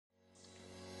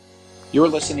You're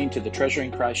listening to the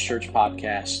Treasuring Christ Church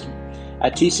podcast.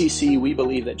 At TCC, we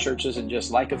believe that church isn't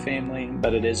just like a family,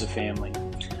 but it is a family.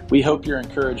 We hope you're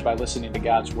encouraged by listening to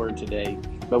God's Word today,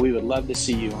 but we would love to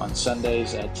see you on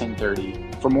Sundays at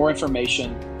 10:30. For more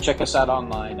information, check us out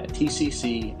online at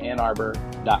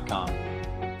tccannarbor.com.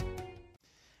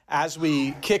 As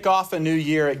we kick off a new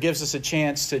year, it gives us a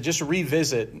chance to just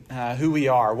revisit who we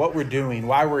are, what we're doing,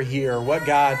 why we're here, what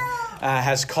God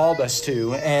has called us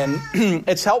to. And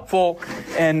it's helpful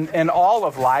in all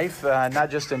of life, not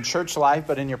just in church life,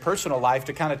 but in your personal life,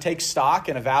 to kind of take stock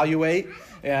and evaluate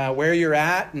where you're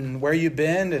at and where you've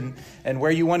been and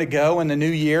where you want to go in the new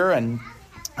year.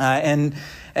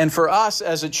 And for us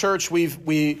as a church,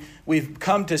 we've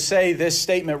come to say this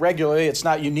statement regularly. It's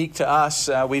not unique to us.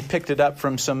 We've picked it up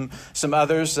from some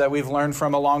others that we've learned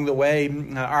from along the way.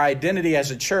 Our identity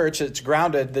as a church, it's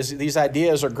grounded. These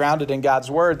ideas are grounded in God's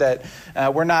Word, that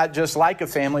we're not just like a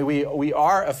family. We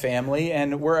are a family,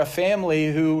 and we're a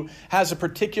family who has a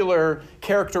particular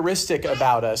characteristic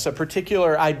about us, a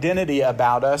particular identity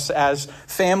about us. As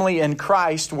family in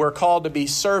Christ, we're called to be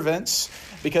servants,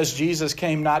 because Jesus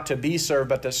came not to be served,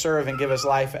 but to serve and give his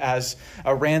life as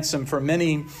a ransom for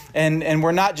many. And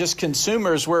we're not just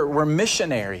consumers, we're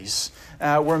missionaries.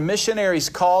 We're missionaries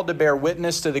called to bear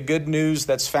witness to the good news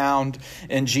that's found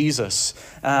in Jesus.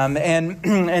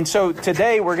 And so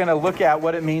today we're going to look at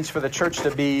what it means for the church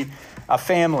to be a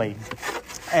family.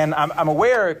 And I'm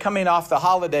aware, coming off the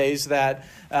holidays, that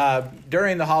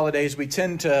during the holidays we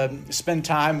tend to spend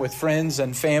time with friends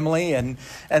and family, and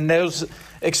those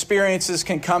experiences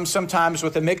can come sometimes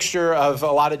with a mixture of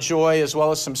a lot of joy as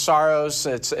well as some sorrows.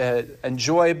 It's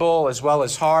enjoyable as well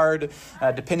as hard,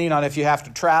 depending on if you have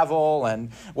to travel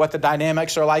and what the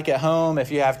dynamics are like at home,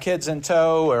 if you have kids in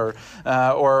tow, or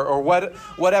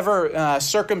whatever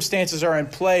circumstances are in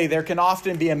play. There can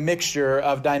often be a mixture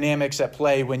of dynamics at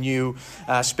play when you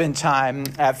spend time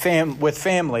with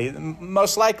family.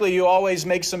 Most likely you always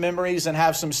make some memories and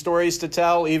have some stories to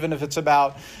tell, even if it's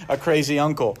about a crazy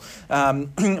uncle.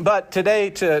 But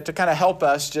today, to kind of help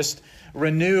us just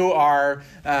renew our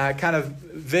kind of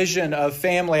vision of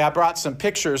family, I brought some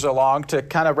pictures along to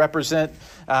kind of represent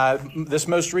this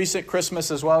most recent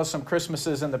Christmas as well as some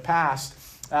Christmases in the past.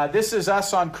 This is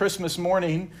us on Christmas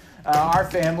morning, our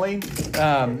family.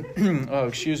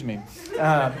 Excuse me.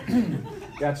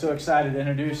 Got so excited to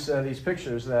introduce these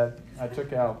pictures that I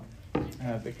took out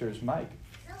Victor's mic.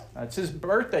 It's his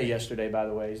birthday yesterday, by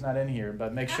the way. He's not in here,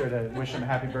 but make sure to wish him a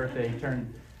happy birthday. He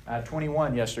turned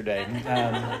 21 yesterday.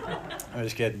 I'm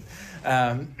just kidding.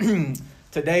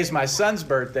 Today's my son's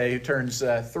birthday, who turns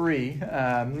 3.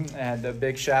 And a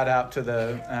big shout out to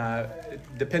the,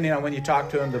 depending on when you talk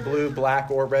to him, the blue,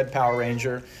 black, or red Power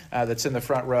Ranger that's in the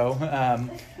front row.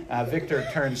 Victor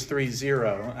turns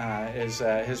 3-0 is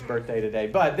his birthday today.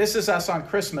 But this is us on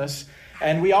Christmas.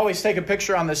 And we always take a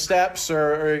picture on the steps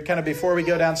or kind of before we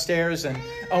go downstairs and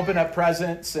open up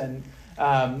presents. And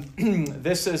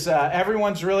this is,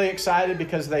 everyone's really excited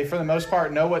because they, for the most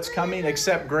part, know what's coming,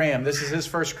 except Graham. This is his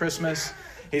first Christmas.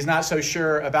 He's not so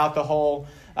sure about the whole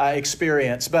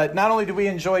experience. But not only do we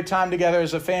enjoy time together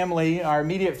as a family, our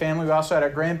immediate family, we also had our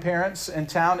grandparents in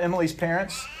town. Emily's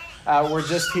parents were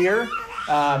just here.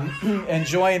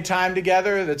 Enjoying time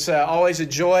together. That's always a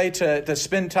joy to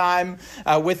spend time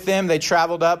with them. They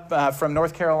traveled up from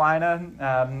North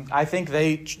Carolina. I think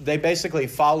they basically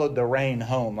followed the rain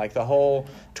home, like the whole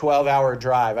 12-hour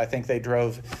drive. I think they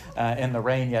drove in the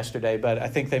rain yesterday, but I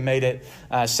think they made it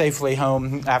safely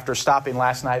home after stopping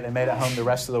last night. They made it home the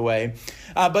rest of the way.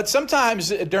 But sometimes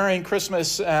during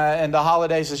Christmas and the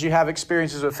holidays, as you have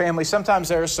experiences with family, sometimes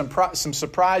there are some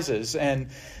surprises. And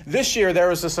this year there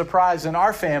was a surprise in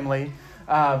our family.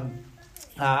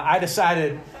 I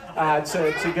decided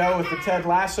to go with the Ted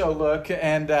Lasso look.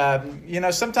 And,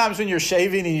 sometimes when you're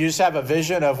shaving and you just have a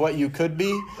vision of what you could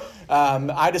be,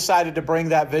 I decided to bring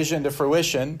that vision to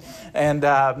fruition. And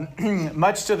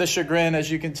much to the chagrin, as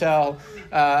you can tell,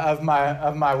 of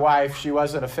my wife, she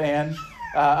wasn't a fan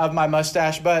of my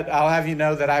mustache, but I'll have you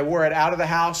know that I wore it out of the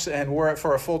house and wore it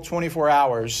for a full 24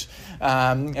 hours.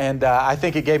 I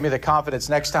think it gave me the confidence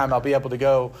next time I'll be able to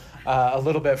go a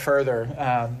little bit further.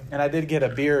 And I did get a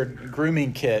beard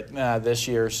grooming kit this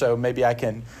year, so maybe I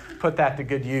can put that to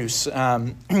good use.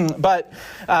 But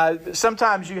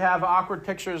sometimes you have awkward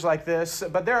pictures like this,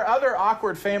 but there are other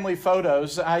awkward family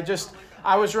photos.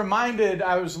 I was reminded,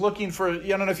 I was looking for, I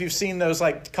don't know if you've seen those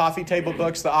like coffee table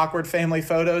books, the awkward family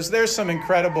photos. There's some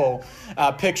incredible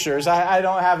pictures. I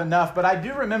don't have enough, but I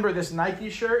do remember this Nike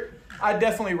shirt. I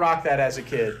definitely rocked that as a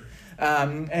kid.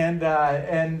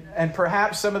 And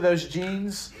perhaps some of those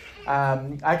jeans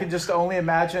I can just only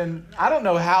imagine. I don't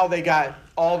know how they got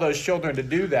all those children to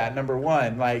do that, number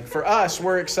one. Like, for us,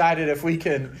 we're excited if we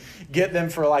can get them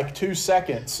for like 2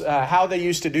 seconds. How they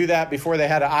used to do that before they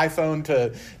had an iPhone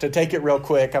to take it real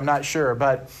quick, I'm not sure.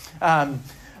 But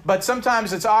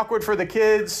sometimes it's awkward for the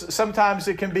kids. Sometimes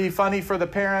it can be funny for the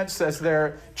parents as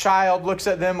their child looks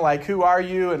at them like, who are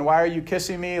you and why are you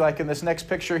kissing me? Like in this next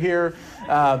picture here.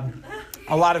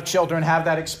 A lot of children have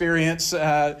that experience,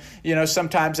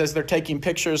 sometimes as they're taking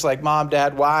pictures like, Mom,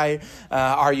 Dad, why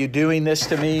are you doing this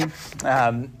to me?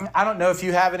 I don't know if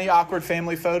you have any awkward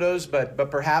family photos, but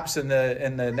perhaps in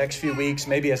the next few weeks,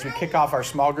 maybe as we kick off our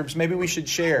small groups, maybe we should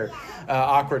share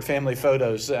awkward family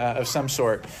photos of some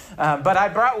sort. But I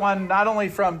brought one not only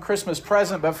from Christmas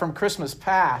present, but from Christmas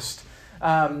past.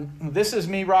 This is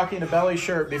me rocking a belly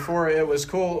shirt before it was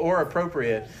cool or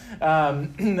appropriate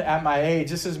at my age.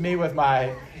 This is me with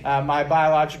my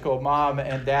biological mom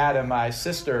and dad and my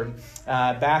sister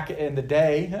back in the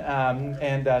day.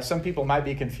 And some people might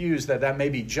be confused that may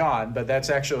be John, but that's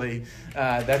actually,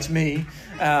 that's me.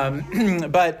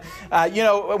 But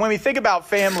when we think about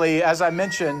family, as I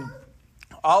mentioned,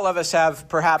 all of us have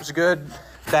perhaps good,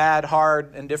 bad,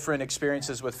 hard, and different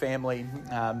experiences with family.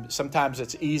 Sometimes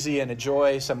it's easy and a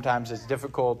joy. Sometimes it's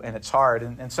difficult and it's hard.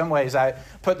 And in some ways, I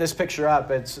put this picture up.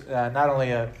 It's not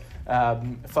only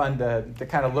fun to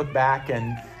kind of look back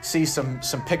and see some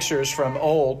pictures from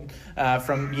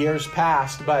from years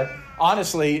past, but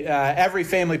honestly, every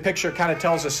family picture kind of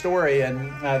tells a story,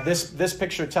 and this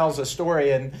picture tells a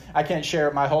story, and I can't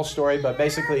share my whole story, but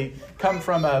basically come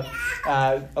from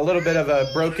a little bit of a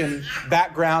broken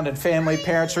background and family.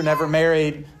 Parents were never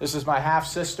married. This is my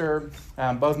half-sister.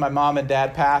 Both my mom and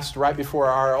dad passed right before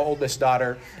our oldest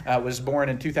daughter was born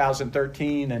in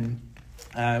 2013, and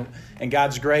in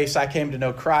God's grace, I came to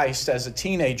know Christ as a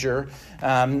teenager,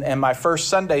 and my first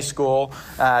Sunday school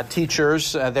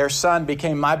teachers, their son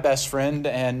became my best friend,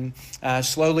 and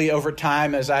slowly over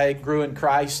time, as I grew in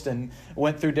Christ and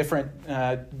went through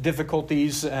different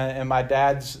difficulties in my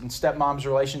dad's and stepmom's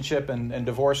relationship and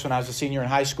divorce when I was a senior in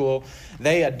high school,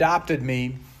 they adopted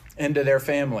me into their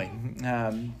family.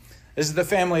 This is the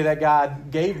family that God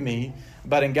gave me,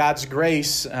 but in God's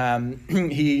grace,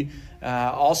 He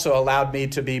also allowed me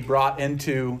to be brought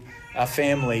into a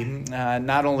family,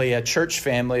 not only a church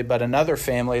family, but another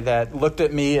family that looked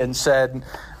at me and said,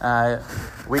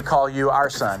 we call you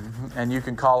our son, and you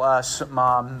can call us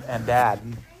Mom and Dad.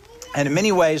 And in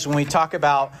many ways, when we talk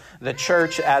about the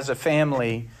church as a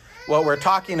family, what we're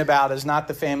talking about is not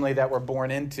the family that we're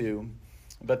born into,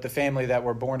 but the family that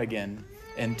we're born again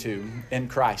into in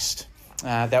Christ.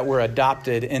 That we're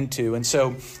adopted into. And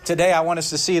so today I want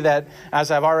us to see that, as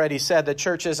I've already said, the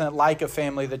church isn't like a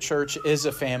family. The church is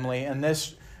a family. And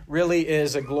this really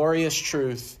is a glorious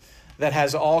truth that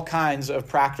has all kinds of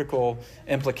practical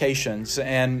implications.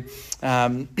 And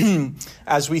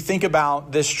as we think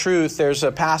about this truth, there's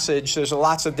a passage, there's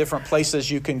lots of different places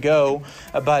you can go.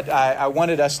 But I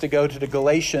wanted us to go to the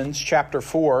Galatians chapter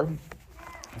 4.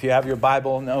 If you have your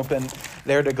Bible and open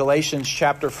there to Galatians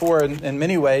chapter 4, in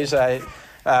many ways,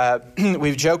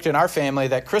 we've joked in our family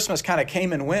that Christmas kind of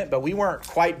came and went, but we weren't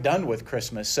quite done with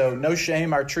Christmas. So no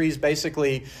shame, our trees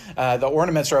basically, the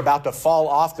ornaments are about to fall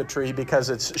off the tree because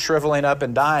it's shriveling up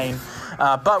and dying.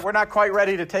 But we're not quite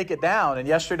ready to take it down. And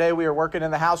yesterday we were working in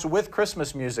the house with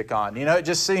Christmas music on. It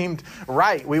just seemed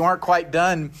right. We weren't quite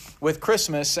done with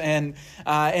Christmas. And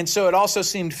so it also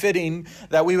seemed fitting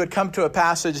that we would come to a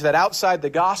passage that outside the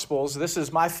Gospels, this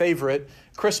is my favorite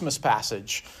Christmas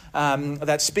passage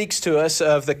that speaks to us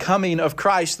of the coming of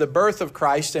Christ, the birth of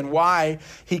Christ, and why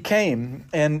He came.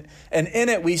 And in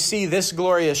it we see this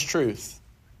glorious truth.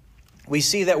 We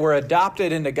see that we're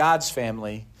adopted into God's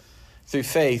family through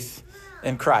faith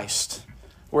in Christ.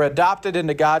 We're adopted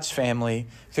into God's family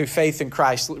through faith in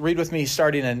Christ. Read with me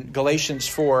starting in Galatians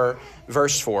 4,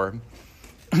 verse 4.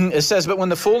 It says, "But when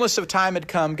the fullness of time had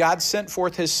come, God sent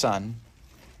forth His Son,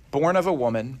 born of a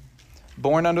woman,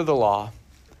 born under the law,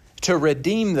 to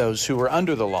redeem those who were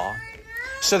under the law,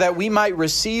 so that we might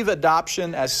receive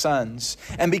adoption as sons.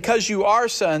 And because you are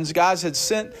sons, God had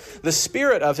sent the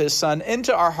Spirit of His Son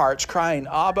into our hearts, crying,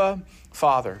 Abba,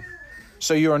 Father.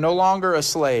 So you are no longer a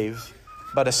slave,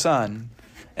 but a son,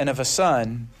 and if a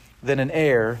son, then an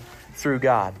heir through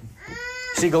God."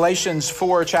 See, Galatians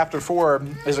 4, chapter 4,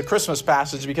 is a Christmas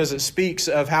passage because it speaks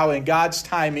of how in God's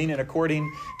timing and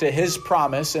according to His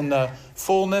promise, in the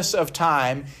fullness of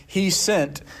time, He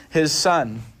sent His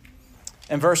Son.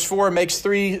 And verse 4 makes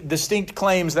three distinct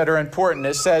claims that are important.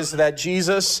 It says that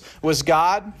Jesus was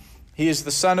God. He is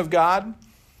the Son of God.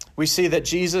 We see that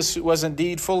Jesus was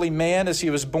indeed fully man as he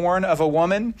was born of a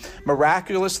woman,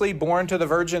 miraculously born to the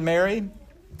Virgin Mary.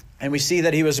 And we see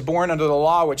that he was born under the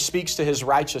law, which speaks to his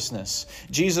righteousness.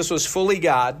 Jesus was fully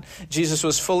God, Jesus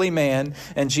was fully man,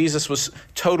 and Jesus was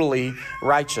totally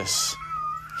righteous.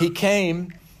 He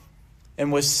came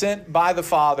and was sent by the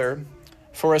Father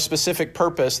for a specific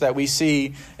purpose that we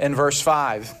see in verse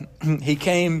 5. He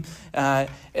came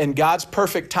in God's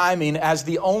perfect timing as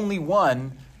the only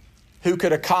one who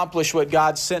could accomplish what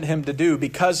God sent him to do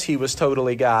because he was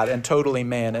totally God and totally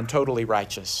man and totally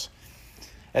righteous.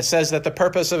 It says that the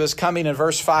purpose of his coming in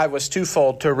verse 5 was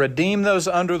twofold: to redeem those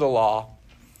under the law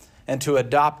and to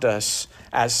adopt us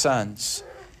as sons.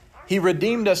 He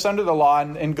redeemed us under the law,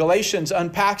 and Galatians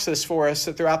unpacks this for us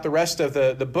throughout the rest of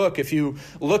the book. If you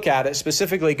look at it,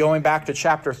 specifically going back to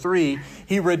chapter 3,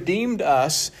 he redeemed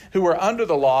us who were under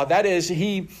the law. That is,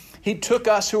 he took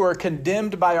us who are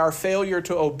condemned by our failure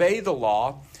to obey the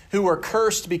law, who were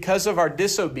cursed because of our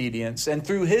disobedience, and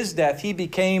through his death, he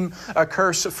became a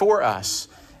curse for us.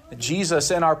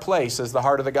 Jesus in our place is the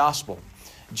heart of the gospel.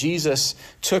 Jesus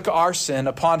took our sin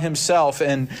upon himself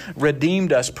and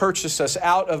redeemed us, purchased us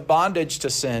out of bondage to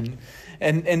sin.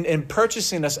 And in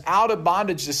purchasing us out of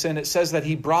bondage to sin, it says that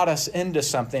he brought us into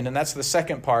something. And that's the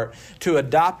second part: to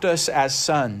adopt us as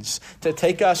sons, to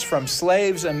take us from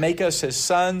slaves and make us his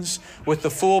sons with the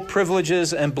full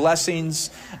privileges and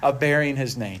blessings of bearing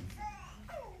his name.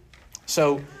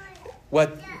 So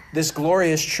what this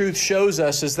glorious truth shows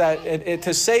us is that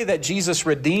to say that Jesus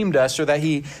redeemed us or that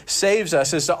he saves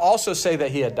us is to also say that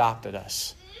he adopted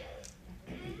us.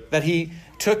 That he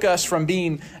took us from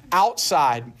being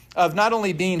outside of not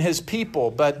only being his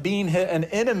people, but being an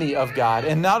enemy of God,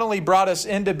 and not only brought us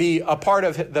in to be a part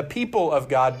of the people of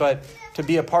God, but to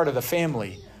be a part of the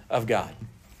family of God,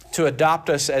 to adopt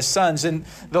us as sons. In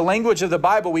the language of the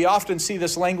Bible, we often see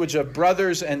this language of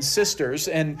brothers and sisters,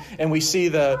 and we see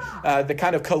the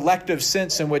kind of collective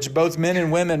sense in which both men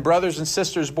and women, brothers and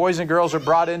sisters, boys and girls, are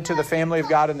brought into the family of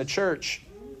God in the church.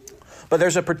 But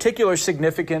there's a particular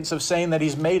significance of saying that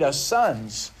he's made us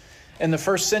sons. In the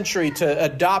first century, to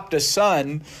adopt a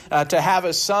son, to have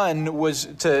a son was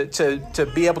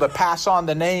to be able to pass on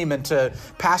the name and to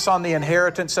pass on the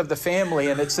inheritance of the family.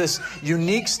 And it's this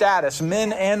unique status,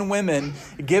 men and women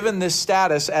given this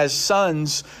status as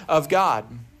sons of God.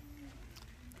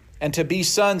 And to be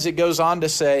sons, it goes on to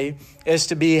say, is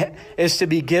to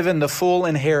be given the full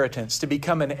inheritance, to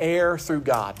become an heir through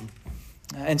God.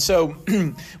 And so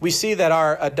we see that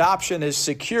our adoption is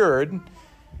secured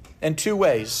in two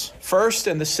ways. First,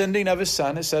 in the sending of his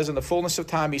son. It says in the fullness of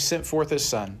time, he sent forth his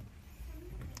son.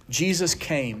 Jesus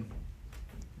came.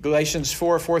 Galatians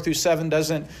 4:4-7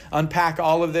 doesn't unpack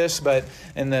all of this, but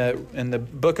in the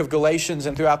book of Galatians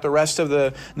and throughout the rest of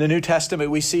the New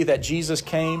Testament, we see that Jesus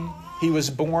came. He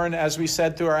was born, as we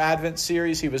said through our Advent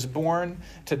series, he was born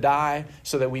to die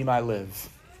so that we might live.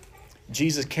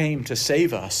 Jesus came to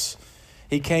save us.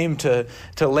 He came to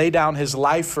lay down his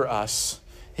life for us.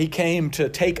 He came to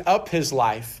take up his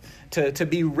life, to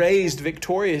be raised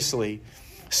victoriously,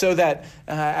 so that,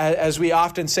 as we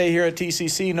often say here at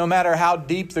TCC, no matter how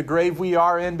deep the grave we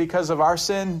are in because of our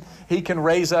sin, he can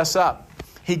raise us up.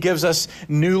 He gives us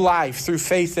new life through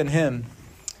faith in him.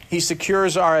 He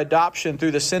secures our adoption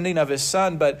through the sending of his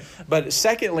son. But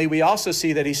secondly, we also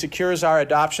see that he secures our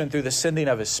adoption through the sending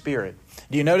of his Spirit.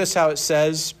 Do you notice how it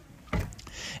says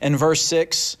in verse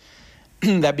 6,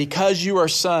 that because you are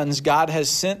sons, God has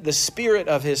sent the Spirit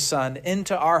of his Son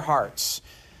into our hearts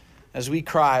as we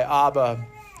cry, Abba,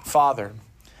 Father.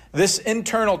 This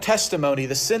internal testimony,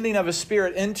 the sending of a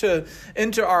Spirit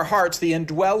into our hearts, the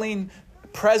indwelling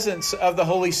presence of the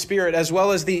Holy Spirit, as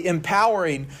well as the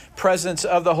empowering presence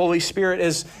of the Holy Spirit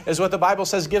is what the Bible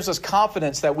says gives us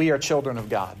confidence that we are children of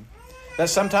God. That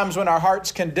sometimes when our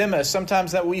hearts condemn us,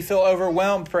 sometimes that we feel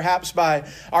overwhelmed perhaps by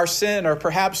our sin, or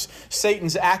perhaps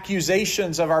Satan's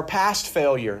accusations of our past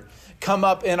failure come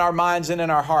up in our minds and in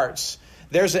our hearts.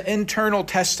 There's an internal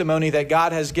testimony that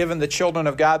God has given the children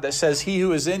of God that says, he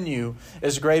who is in you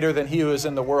is greater than he who is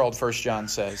in the world, 1 John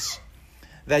says.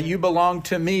 That you belong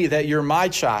to me, that you're my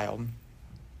child.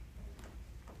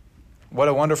 What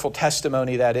a wonderful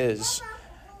testimony that is.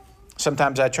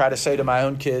 Sometimes I try to say to my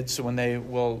own kids when they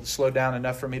will slow down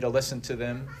enough for me to listen to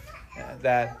them,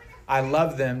 that I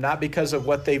love them not because of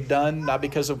what they've done, not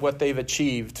because of what they've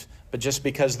achieved, but just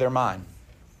because they're mine.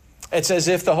 It's as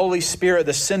if the Holy Spirit,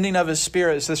 the sending of his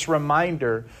Spirit, is this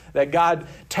reminder that God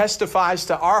testifies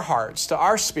to our hearts, to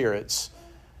our spirits,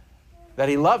 that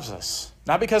he loves us.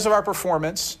 Not because of our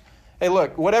performance. Hey,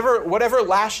 look, whatever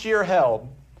last year held,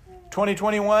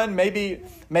 2021, maybe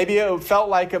it felt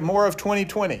like more of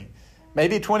 2020.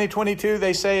 Maybe 2022,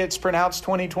 they say it's pronounced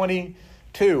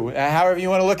 2022. However you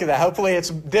want to look at that. Hopefully it's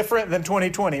different than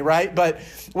 2020, right? But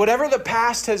whatever the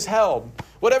past has held,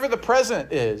 whatever the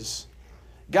present is,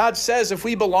 God says if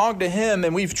we belong to him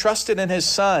and we've trusted in his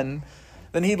Son,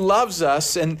 then he loves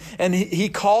us and he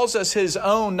calls us his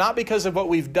own, not because of what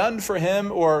we've done for him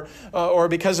or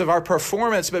because of our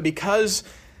performance, but because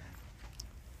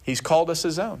he's called us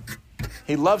his own.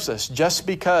 He loves us just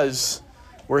because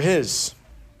we're his.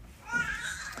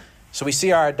 So we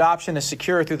see our adoption is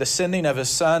secure through the sending of his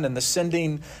Son and the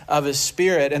sending of his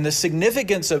Spirit. And the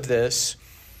significance of this,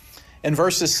 in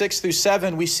verses 6 through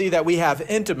 7, we see that we have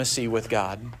intimacy with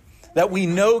God, that we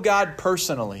know God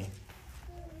personally.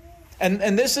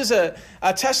 And this is a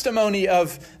testimony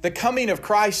of the coming of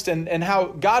Christ and how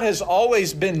God has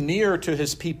always been near to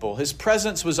his people. His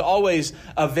presence was always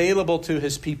available to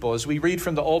his people, as we read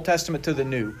from the Old Testament to the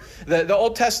New. The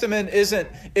Old Testament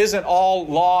isn't all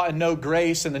law and no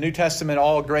grace, and the New Testament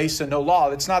all grace and no law.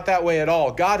 It's not that way at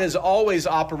all. God has always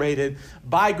operated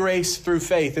by grace through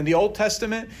faith. In the Old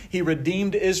Testament, he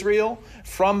redeemed Israel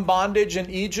from bondage in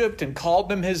Egypt and called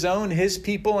them his own, his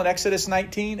people in Exodus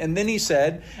 19. And then he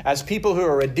said, as people who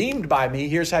are redeemed by me,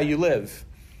 here's how you live.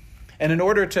 And in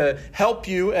order to help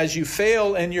you as you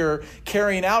fail in your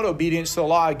carrying out obedience to the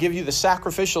law, I give you the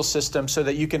sacrificial system so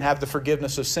that you can have the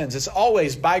forgiveness of sins. It's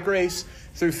always by grace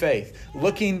through faith,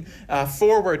 looking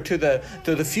forward to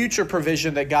the future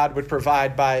provision that God would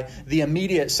provide by the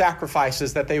immediate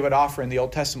sacrifices that they would offer in the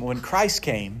Old Testament. When Christ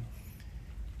came,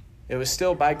 it was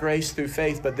still by grace through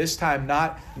faith, but this time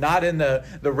not in the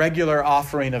regular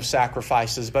offering of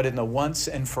sacrifices, but in the once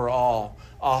and for all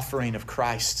offering of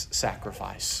Christ's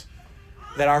sacrifice.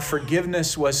 That our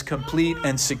forgiveness was complete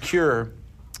and secure,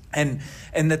 and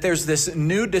that there's this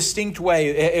new distinct way.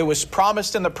 It was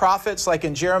promised in the prophets, like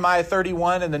in Jeremiah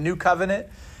 31 in the New Covenant,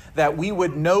 that we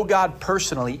would know God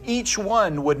personally. Each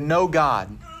one would know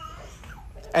God.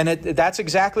 And that's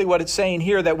exactly what it's saying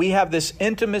here, that we have this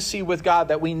intimacy with God,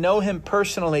 that we know him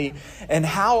personally. And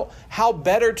how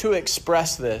better to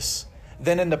express this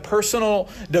than in the personal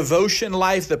devotion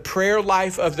life, the prayer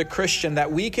life of the Christian,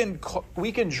 that we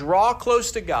can draw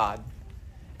close to God.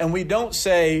 And we don't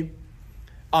say,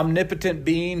 omnipotent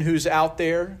being who's out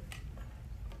there.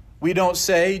 We don't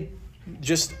say,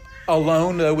 just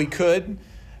alone though we could,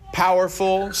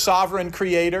 powerful, sovereign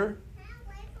creator.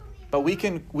 But we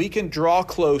can draw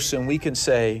close and we can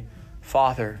say,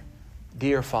 Father,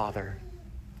 dear Father,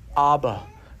 Abba,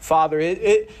 Father.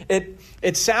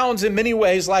 It sounds in many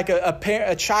ways like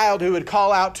a child who would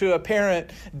call out to a parent,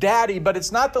 Daddy, but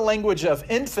it's not the language of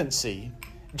infancy,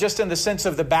 just in the sense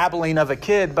of the babbling of a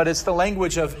kid, but it's the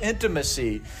language of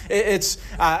intimacy.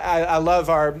 I love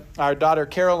our daughter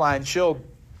Caroline. She'll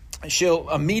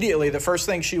immediately, the first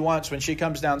thing she wants when she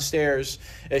comes downstairs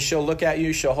is she'll look at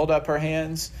you, she'll hold up her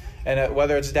hands, and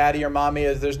whether it's daddy or mommy,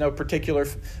 there's no particular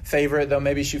favorite, though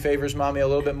maybe she favors mommy a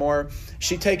little bit more.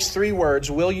 She takes 3 words,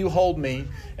 will you hold me?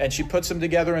 And she puts them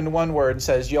together into one word and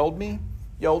says, you hold me,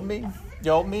 you hold me,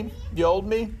 you hold me, you hold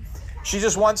me. She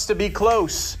just wants to be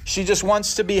close. She just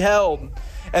wants to be held.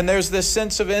 And there's this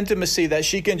sense of intimacy that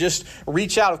she can just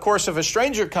reach out. Of course, if a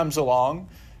stranger comes along,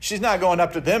 she's not going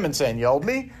up to them and saying, you hold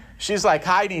me? She's like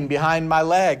hiding behind my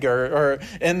leg or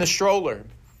in the stroller.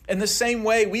 In the same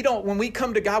way, when we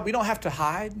come to God, we don't have to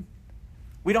hide.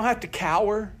 We don't have to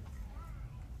cower.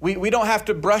 We don't have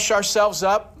to brush ourselves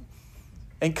up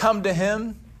and come to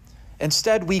him.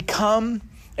 Instead, we come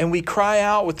and we cry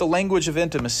out with the language of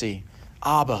intimacy,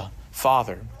 Abba,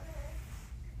 Father.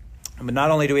 But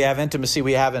not only do we have intimacy,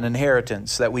 we have an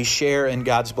inheritance that we share in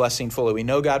God's blessing fully. We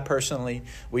know God personally.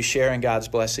 We share in God's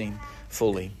blessing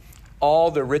fully.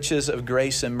 All the riches of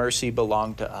grace and mercy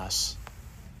belong to us.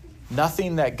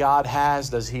 Nothing that God has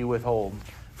does he withhold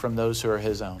from those who are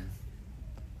his own.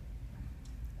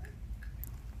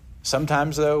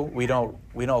 Sometimes, though, we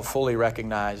don't fully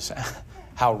recognize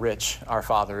how rich our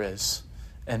Father is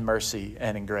in mercy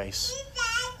and in grace.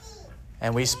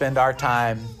 And we spend our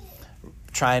time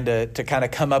trying to kind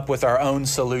of come up with our own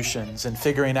solutions and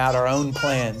figuring out our own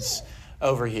plans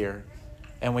over here.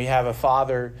 And we have a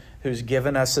Father who's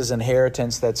given us his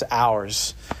inheritance that's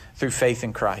ours through faith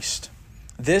in Christ.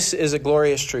 This is a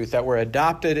glorious truth, that we're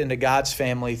adopted into God's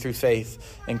family through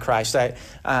faith in Christ.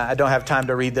 I don't have time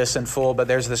to read this in full, but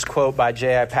there's this quote by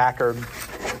J.I. Packer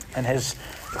in his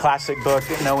classic book,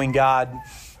 Knowing God,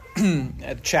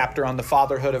 a chapter on the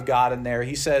fatherhood of God in there.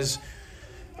 He says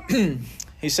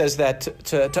that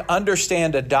to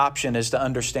understand adoption is to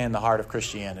understand the heart of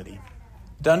Christianity.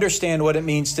 To understand what it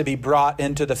means to be brought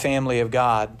into the family of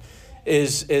God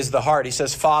is the heart. He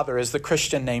says Father is the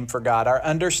Christian name for God. Our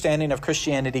understanding of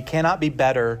Christianity cannot be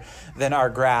better than our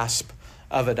grasp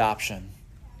of adoption.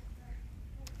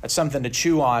 That's something to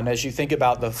chew on as you think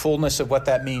about the fullness of what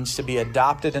that means to be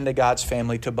adopted into God's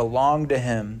family, to belong to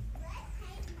Him.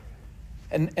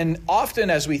 And often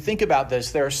as we think about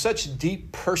this, there are such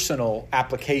deep personal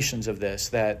applications of this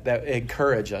that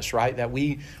encourage us, right? That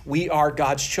we are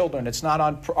God's children. It's not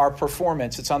on our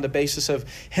performance. It's on the basis of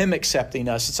Him accepting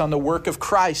us. It's on the work of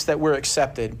Christ that we're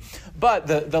accepted. But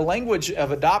the language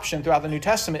of adoption throughout the New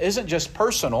Testament isn't just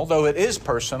personal, though it is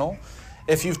personal.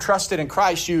 If you've trusted in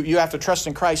Christ, you have to trust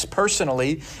in Christ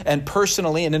personally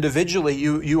and individually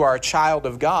you are a child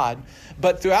of God.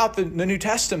 But throughout the New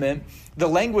Testament, the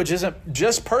language isn't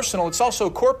just personal, it's also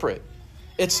corporate.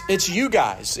 It's you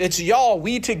guys, it's y'all,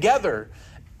 we together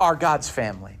are God's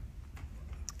family.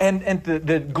 And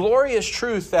the glorious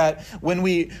truth that when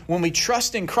we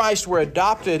trust in Christ, we're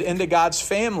adopted into God's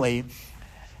family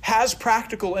has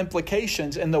practical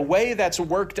implications. And the way that's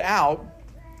worked out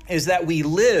is that we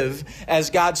live as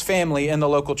God's family in the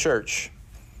local church.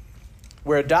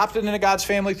 We're adopted into God's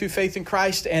family through faith in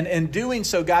Christ, and in doing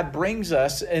so, God brings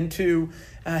us into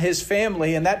His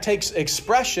family, and that takes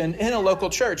expression in a local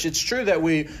church. It's true that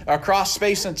we, across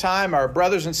space and time, are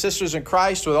brothers and sisters in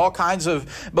Christ with all kinds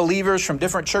of believers from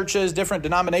different churches, different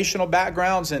denominational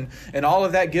backgrounds, and all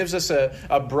of that gives us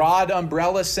a broad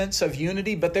umbrella sense of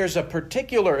unity, but there's a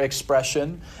particular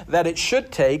expression that it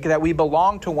should take, that we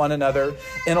belong to one another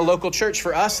in a local church.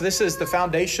 For us, this is the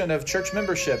foundation of church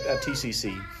membership at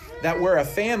TCC, that we're a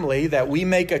family, that we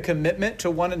make a commitment to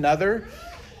one another,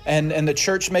 and the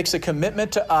church makes a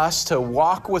commitment to us to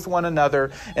walk with one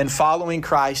another in following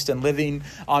Christ and living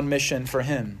on mission for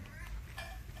Him.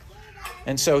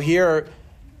 And so here,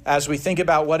 as we think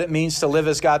about what it means to live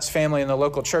as God's family in the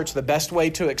local church, the best way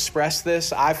to express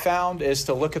this, I've found, is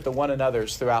to look at the one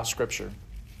another's throughout Scripture.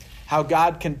 How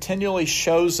God continually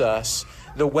shows us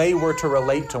the way we're to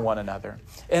relate to one another.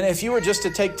 And if you were just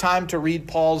to take time to read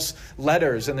Paul's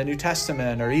letters in the New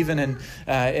Testament, or even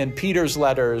in Peter's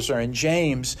letters or in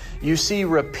James, you see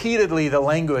repeatedly the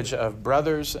language of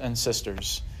brothers and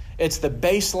sisters. It's the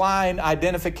baseline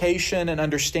identification and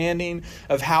understanding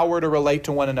of how we're to relate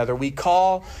to one another. We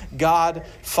call God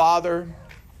Father.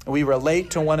 We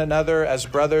relate to one another as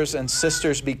brothers and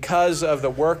sisters because of the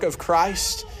work of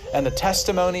Christ and the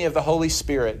testimony of the Holy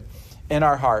Spirit in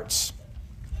our hearts.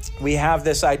 We have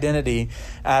this identity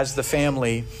as the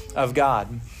family of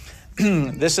God.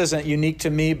 This isn't unique to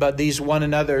me, but these one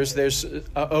another's, there's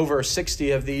over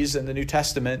 60 of these in the New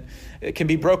Testament. It can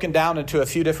be broken down into a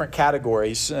few different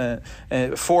categories,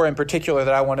 4 in particular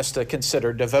that I want us to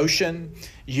consider: devotion,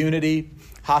 unity,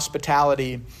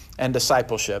 hospitality, and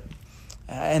discipleship.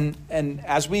 And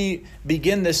as we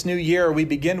begin this new year, we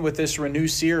begin with this Renew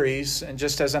series, and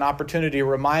just as an opportunity to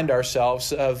remind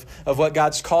ourselves of what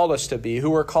God's called us to be,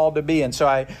 who we're called to be. And so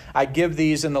I give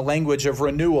these in the language of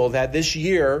renewal, that this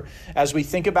year, as we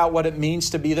think about what it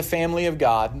means to be the family of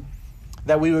God,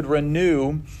 that we would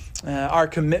renew our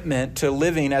commitment to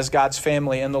living as God's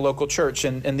family in the local church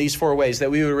in these 4 ways,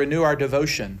 that we would renew our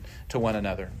devotion to one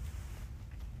another.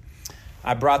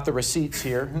 I brought the receipts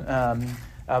here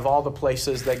of all the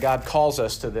places that God calls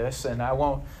us to this. And I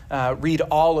won't read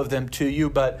all of them to you,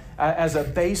 but as a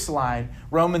baseline,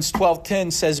 Romans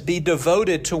 12:10 says, "Be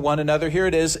devoted to one another." Here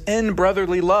it is, "in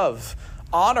brotherly love.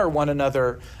 Honor one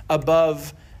another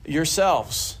above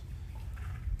yourselves."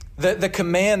 The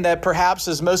command that perhaps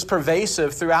is most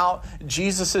pervasive throughout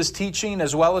Jesus' teaching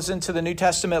as well as into the New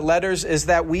Testament letters is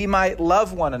that we might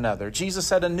love one another. Jesus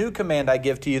said, "A new command I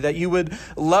give to you, that you would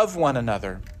love one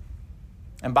another.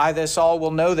 And by this all will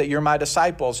know that you're my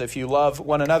disciples, if you love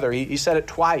one another." He said it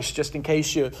twice, just in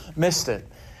case you missed it.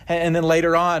 And then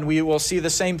later on, we will see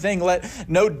the same thing. "Let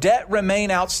no debt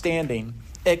remain outstanding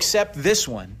except this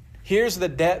one." Here's the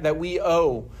debt that we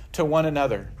owe to one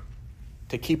another: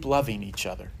 to keep loving each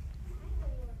other.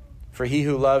 "For he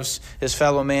who loves his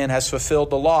fellow man has fulfilled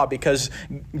the law," because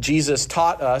Jesus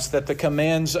taught us that the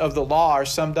commands of the law are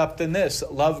summed up in this: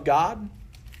 love God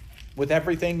with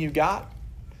everything you got,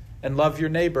 and love your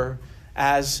neighbor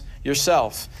as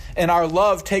yourself. And our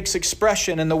love takes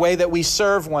expression in the way that we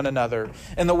serve one another,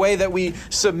 in the way that we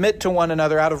submit to one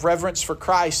another out of reverence for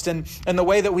Christ, and the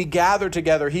way that we gather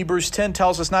together. Hebrews 10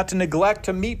 tells us not to neglect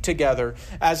to meet together,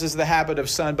 as is the habit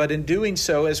of some, but in doing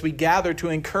so, as we gather, to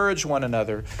encourage one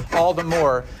another, all the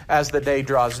more as the day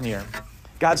draws near.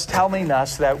 God's telling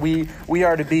us that we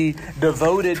are to be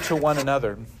devoted to one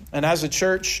another. And as a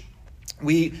church,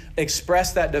 we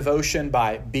express that devotion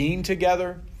by being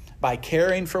together, by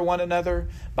caring for one another,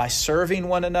 by serving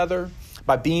one another,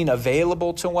 by being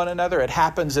available to one another. It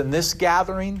happens in this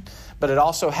gathering, but it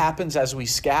also happens as we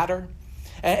scatter.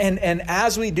 And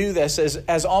as we do this,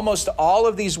 as almost all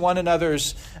of these one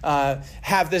another's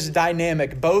have this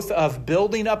dynamic, both of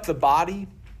building up the body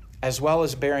as well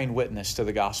as bearing witness to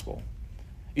the gospel.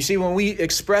 You see, when we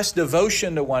express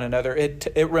devotion to one another,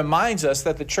 it reminds us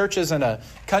that the church isn't a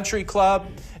country club.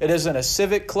 It isn't a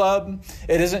civic club.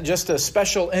 It isn't just a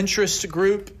special interest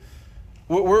group.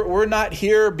 We're not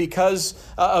here because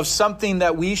of something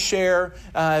that we share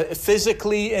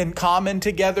physically in common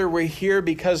together. We're here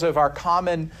because of our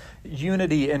common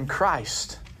unity in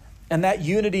Christ. And that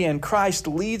unity in Christ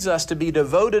leads us to be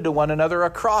devoted to one another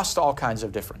across all kinds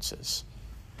of differences.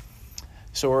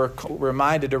 So we're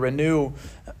reminded to renew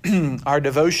our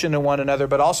devotion to one another,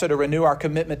 but also to renew our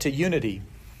commitment to unity.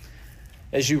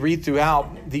 As you read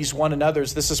throughout these one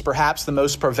another's, this is perhaps the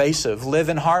most pervasive. Live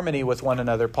in harmony with one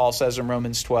another, Paul says in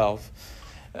Romans 12.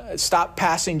 Stop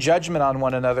passing judgment on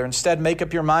one another. Instead, make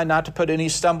up your mind not to put any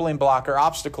stumbling block or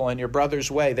obstacle in your brother's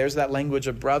way. There's that language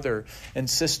of brother and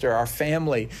sister, our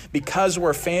family. Because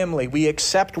we're family, we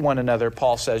accept one another,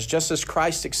 Paul says, just as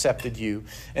Christ accepted you,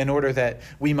 in order that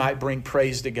we might bring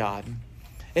praise to God.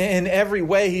 In every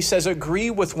way, he says, agree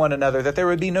with one another, that there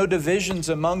would be no divisions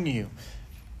among you.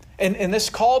 And this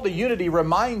call to unity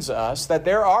reminds us that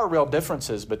there are real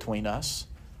differences between us.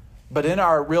 But in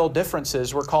our real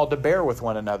differences, we're called to bear with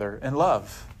one another in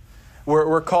love.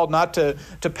 We're called not to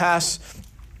pass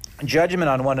judgment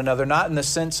on one another, not in the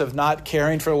sense of not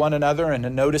caring for one another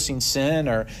and noticing sin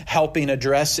or helping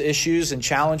address issues and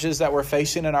challenges that we're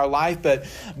facing in our life,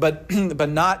 but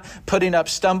not putting up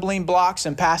stumbling blocks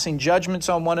and passing judgments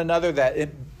on one another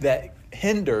that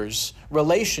hinders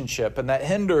relationship and that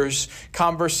hinders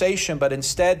conversation, but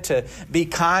instead to be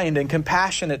kind and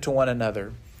compassionate to one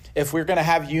another. If we're going to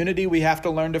have unity, we have to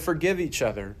learn to forgive each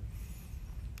other.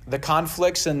 The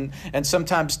conflicts and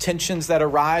sometimes tensions that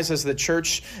arise as the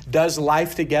church does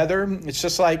life together. It's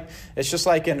just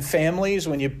like in families,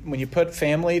 when you put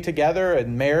family together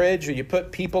in marriage, or you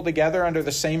put people together under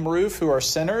the same roof who are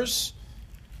sinners,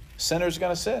 sinners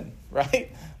going to sin,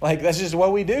 right? Like that's just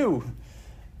what we do.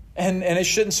 And it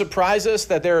shouldn't surprise us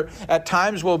that there at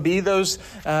times will be those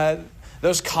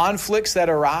conflicts that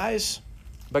arise.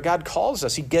 But God calls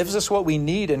us. He gives us what we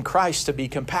need in Christ to be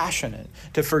compassionate,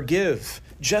 to forgive,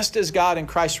 just as God in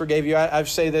Christ forgave you. I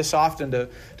say this often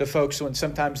to folks when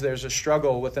sometimes there's a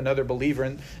struggle with another believer.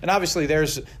 And obviously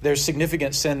there's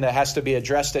significant sin that has to be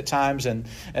addressed at times, and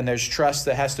there's trust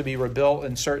that has to be rebuilt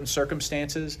in certain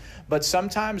circumstances. But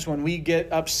sometimes when we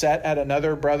get upset at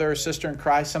another brother or sister in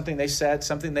Christ, something they said,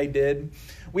 something they did,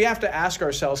 we have to ask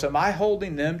ourselves, am I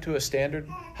holding them to a standard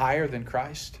higher than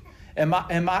Christ?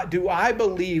 Do I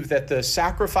believe that the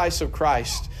sacrifice of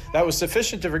Christ that was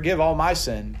sufficient to forgive all my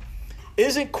sin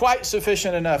isn't quite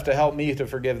sufficient enough to help me to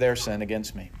forgive their sin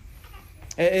against me?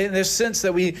 In this sense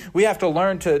that we have to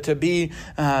learn to be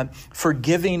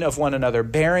forgiving of one another,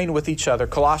 bearing with each other.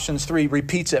 Colossians 3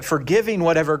 repeats it, forgiving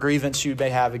whatever grievance you may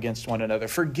have against one another.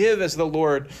 Forgive as the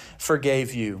Lord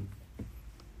forgave you.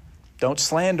 Don't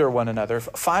slander one another.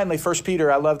 Finally, 1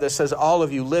 Peter, I love this, says, all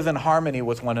of you live in harmony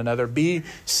with one another. Be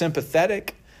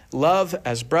sympathetic, love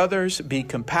as brothers, be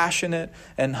compassionate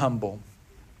and humble.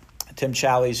 Tim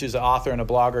Challies, who's an author and a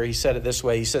blogger, he said it this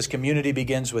way. He says, community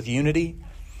begins with unity,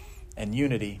 and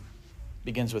unity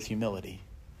begins with humility.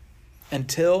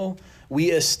 Until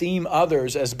we esteem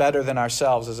others as better than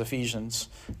ourselves, as Ephesians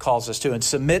calls us to, and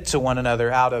submit to one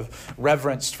another out of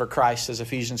reverence for Christ, as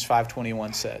Ephesians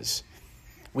 5:21 says,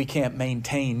 we can't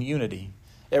maintain unity.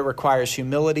 It requires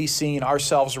humility, seeing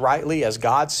ourselves rightly as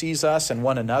God sees us and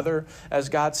one another as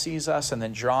God sees us, and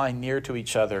then drawing near to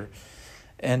each other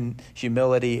in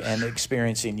humility and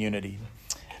experiencing unity.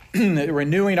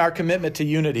 Renewing our commitment to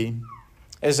unity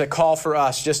is a call for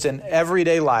us just in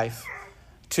everyday life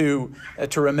to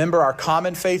remember our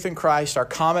common faith in Christ, our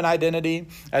common identity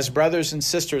as brothers and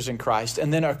sisters in Christ,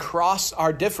 and then across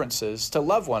our differences to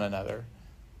love one another.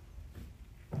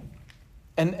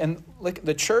 And look,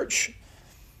 the church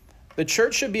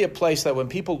should be a place that when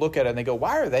people look at it and they go,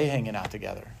 why are they hanging out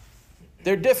together?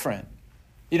 They're different.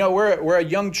 You know, we're a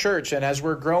young church, and as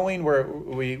we're growing,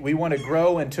 we want to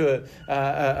grow into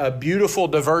a beautiful,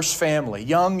 diverse family,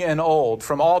 young and old,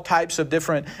 from all types of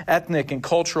different ethnic and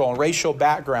cultural and racial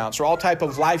backgrounds, or all type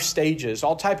of life stages,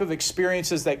 all type of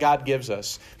experiences that God gives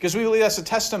us. Because we believe that's a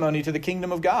testimony to the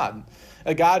kingdom of God,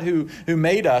 a God who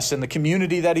made us and the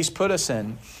community that He's put us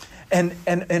in.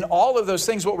 And all of those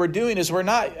things, what we're doing is we're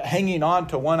not hanging on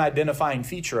to one identifying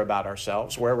feature about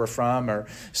ourselves, where we're from, or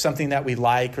something that we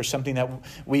like, or something that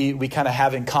we kind of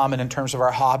have in common in terms of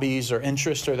our hobbies or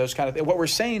interests or those kind of things. What we're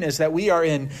saying is that we are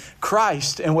in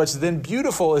Christ. And what's then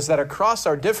beautiful is that across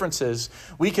our differences,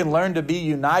 we can learn to be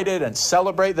united and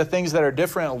celebrate the things that are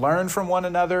different, learn from one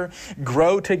another,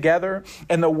 grow together.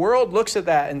 And the world looks at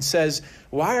that and says,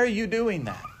 why are you doing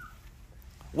that?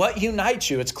 What unites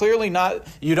you? It's clearly not,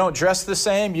 you don't dress the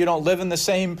same, you don't live in the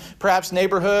same perhaps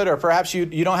neighborhood, or perhaps you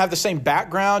don't have the same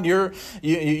background.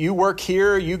 You work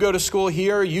here, you go to school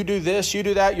here, you do this, you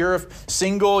do that. You're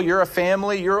single, you're a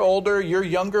family, you're older, you're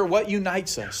younger. What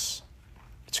unites us?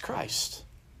 It's Christ.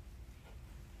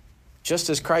 Just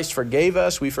as Christ forgave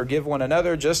us, we forgive one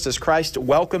another. Just as Christ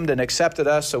welcomed and accepted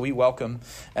us, so we welcome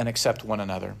and accept one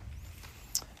another.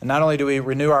 And not only do we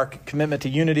renew our commitment to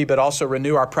unity, but also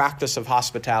renew our practice of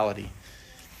hospitality.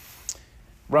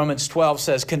 Romans 12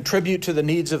 says, contribute to the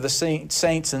needs of the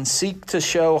saints and seek to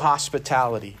show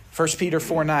hospitality. 1 Peter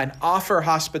 4:9, offer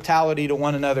hospitality to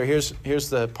one another. Here's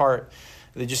the part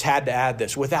that just had to add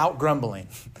this, without grumbling.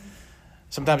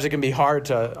 Sometimes it can be hard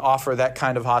to offer that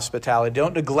kind of hospitality.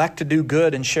 Don't neglect to do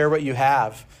good and share what you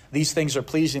have. These things are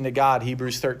pleasing to God,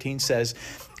 Hebrews 13 says.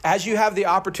 As you have the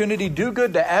opportunity, do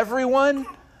good to everyone,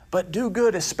 but do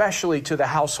good especially to the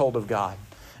household of God.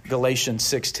 Galatians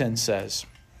 6:10 says.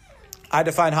 I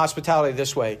define hospitality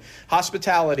this way.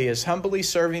 Hospitality is humbly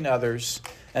serving others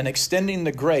and extending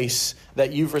the grace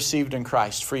that you've received in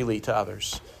Christ freely to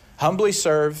others. Humbly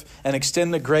serve and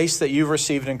extend the grace that you've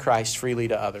received in Christ freely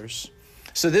to others.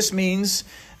 So this means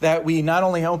that we not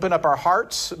only open up our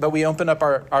hearts, but we open up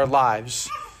our lives.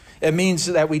 It means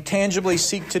that we tangibly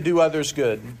seek to do others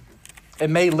good. It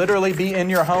may literally be in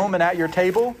your home and at your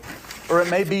table, or it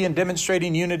may be in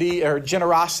demonstrating unity or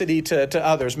generosity to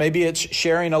others. Maybe it's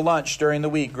sharing a lunch during the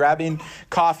week, grabbing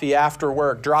coffee after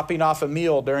work, dropping off a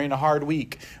meal during a hard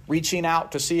week, reaching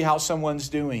out to see how someone's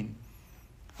doing.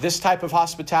 This type of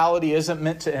hospitality isn't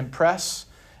meant to impress.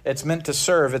 It's meant to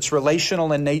serve. It's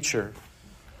relational in nature.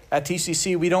 At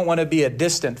TCC, we don't want to be a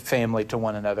distant family to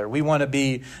one another. We want to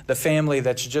be the family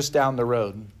that's just down the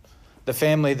road. The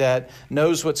family that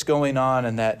knows what's going on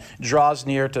and that draws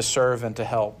near to serve and to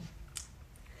help.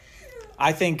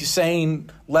 I think saying,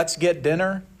 let's get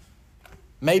dinner,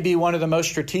 may be one of the most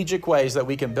strategic ways that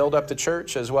we can build up the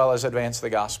church as well as advance the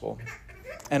gospel.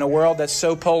 In a world that's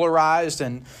so polarized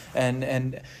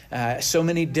and so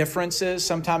many differences,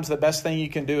 sometimes the best thing you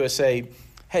can do is say,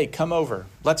 hey, come over,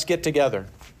 let's get together.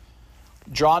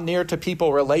 Draw near to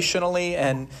people relationally,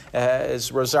 and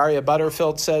as Rosaria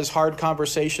Butterfield says, hard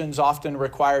conversations often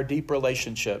require deep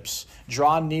relationships.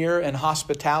 Draw near in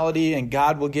hospitality, and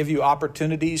God will give you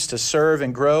opportunities to serve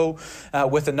and grow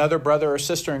with another brother or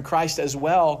sister in Christ, as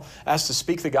well as to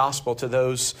speak the gospel to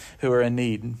those who are in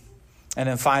need. And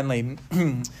then finally,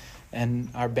 and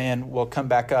our band will come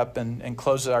back up and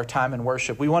close our time in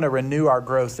worship, we want to renew our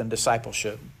growth in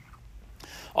discipleship.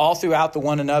 All throughout the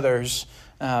one another's,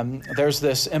 there's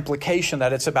this implication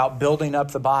that it's about building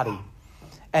up the body.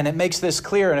 And it makes this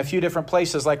clear in a few different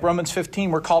places. Like Romans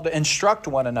 15, we're called to instruct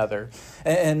one another.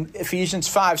 And Ephesians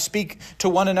 5, speak to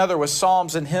one another with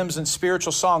psalms and hymns and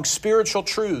spiritual songs, spiritual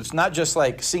truths, not just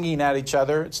like singing at each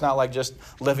other. It's not like just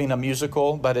living a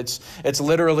musical, but it's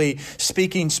literally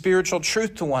speaking spiritual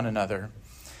truth to one another.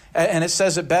 And it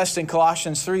says it best in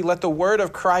Colossians 3, let the word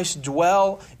of Christ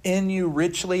dwell in you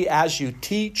richly as you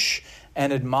teach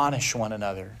and admonish one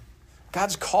another.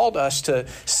 God's called us to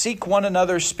seek one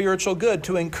another's spiritual good,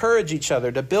 to encourage each other,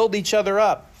 to build each other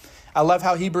up. I love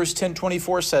how Hebrews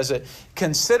 10:24 says it.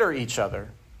 Consider each other.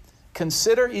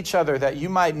 Consider each other that you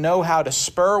might know how to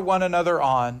spur one another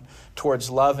on towards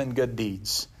love and good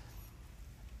deeds.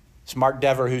 It's Mark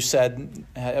Dever who said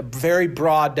a very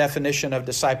broad definition of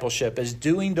discipleship is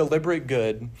doing deliberate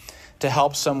good to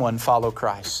help someone follow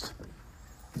Christ.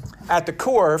 At the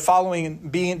core,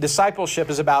 being discipleship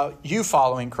is about you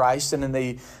following Christ, and in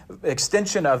the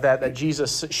extension of that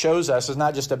Jesus shows us is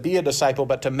not just to be a disciple,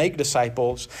 but to make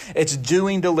disciples. It's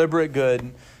doing deliberate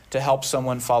good to help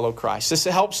someone follow Christ. This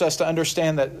helps us to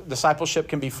understand that discipleship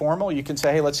can be formal. You can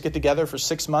say, hey, let's get together for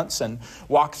 6 months and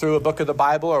walk through a book of the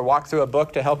Bible or walk through a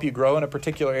book to help you grow in a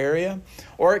particular area.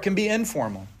 Or it can be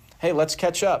informal. hey, let's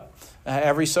catch up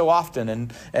every so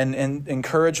often and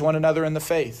encourage one another in the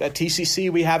faith. At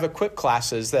TCC, we have equip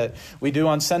classes that we do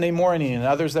on Sunday morning and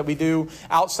others that we do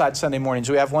outside Sunday mornings.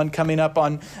 We have one coming up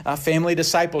on family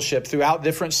discipleship throughout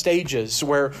different stages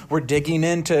where we're digging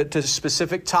into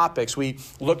specific topics. We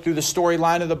looked through the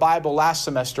storyline of the Bible last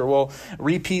semester. We'll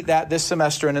repeat that this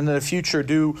semester, and in the future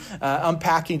do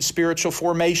unpacking spiritual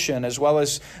formation as well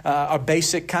as a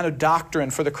basic kind of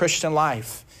doctrine for the Christian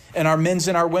life. And our men's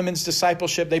and our women's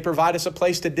discipleship, they provide us a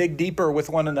place to dig deeper with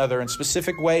one another in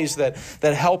specific ways that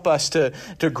help us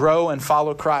to grow and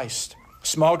follow Christ.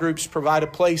 Small groups provide a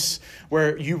place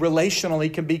where you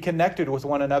relationally can be connected with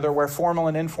one another, where formal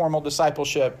and informal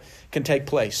discipleship can take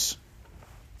place.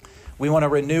 We want to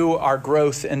renew our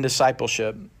growth in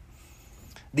discipleship.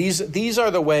 These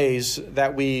are the ways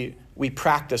that we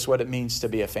practice what it means to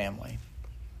be a family.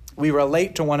 We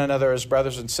relate to one another as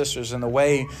brothers and sisters in the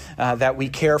way that we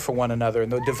care for one another and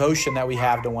the devotion that we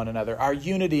have to one another, our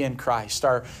unity in Christ,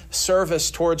 our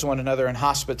service towards one another in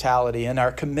hospitality, and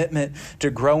our commitment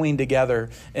to growing together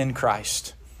in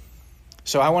Christ.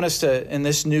 So I want us to, in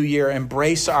this new year,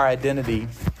 embrace our identity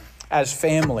as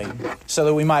family so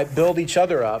that we might build each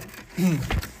other up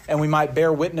and we might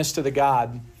bear witness to the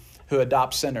God who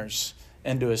adopts sinners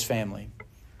into his family.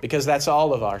 Because that's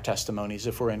all of our testimonies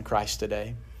if we're in Christ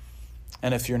today.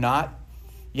 And if you're not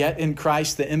yet in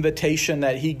Christ, the invitation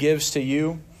that he gives to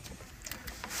you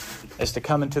is to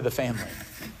come into the family.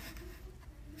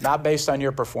 Not based on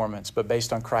your performance, but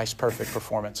based on Christ's perfect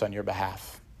performance on your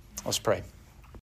behalf. Let's pray.